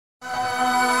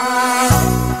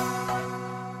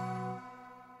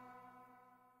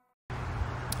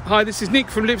Hi, this is Nick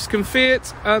from Lipscomb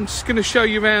Fiat. I'm just going to show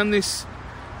you around this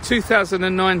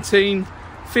 2019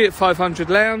 Fiat 500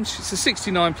 Lounge. It's a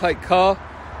 69 plate car,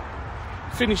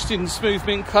 finished in smooth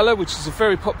mint colour, which is a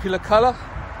very popular colour.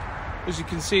 As you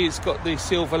can see, it's got the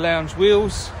silver lounge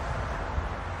wheels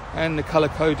and the colour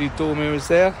coded door mirrors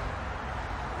there.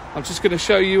 I'm just going to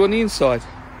show you on the inside.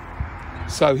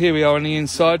 So here we are on the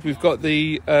inside. We've got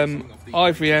the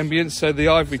ivory ambience, so the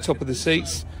ivory top of the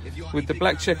seats, with the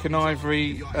black check and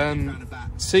ivory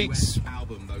seats,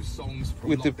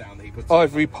 with the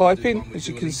ivory piping, as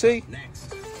you can see.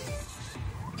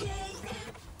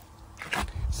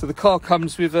 So the car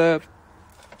comes with a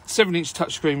 7-inch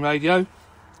touchscreen radio,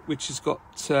 which has got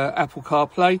Apple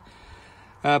CarPlay,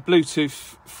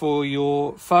 Bluetooth for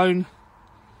your phone,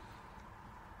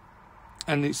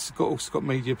 and it's also got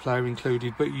media player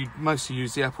included, but you mostly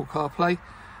use the Apple CarPlay.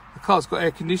 The car's got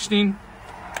air conditioning.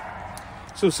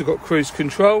 It's also got cruise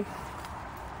control,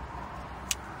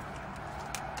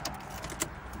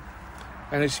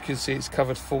 and as you can see, it's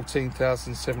covered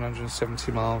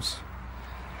 14,770 miles,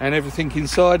 and everything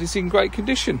inside is in great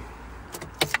condition.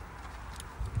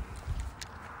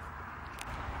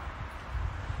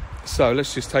 So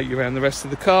let's just take you around the rest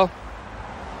of the car.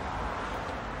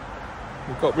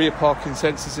 We've got rear parking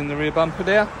sensors in the rear bumper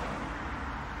there,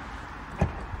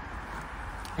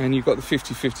 and you've got the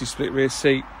 50-50 split rear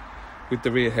seat with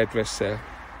the rear headrest there.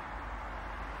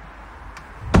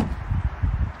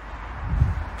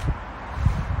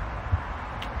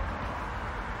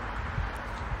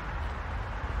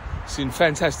 It's in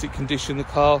fantastic condition, the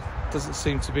car. Doesn't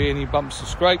seem to be any bumps or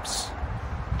scrapes.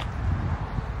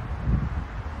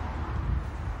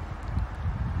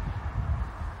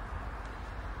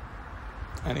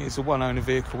 And it is a one-owner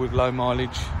vehicle with low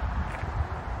mileage.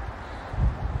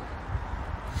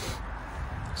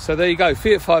 So there you go,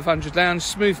 Fiat 500 Lounge,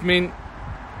 smooth mint,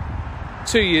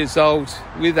 2 years old,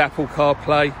 with Apple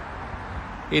CarPlay,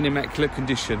 in immaculate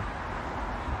condition.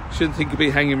 Shouldn't think it'll be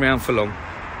hanging around for long.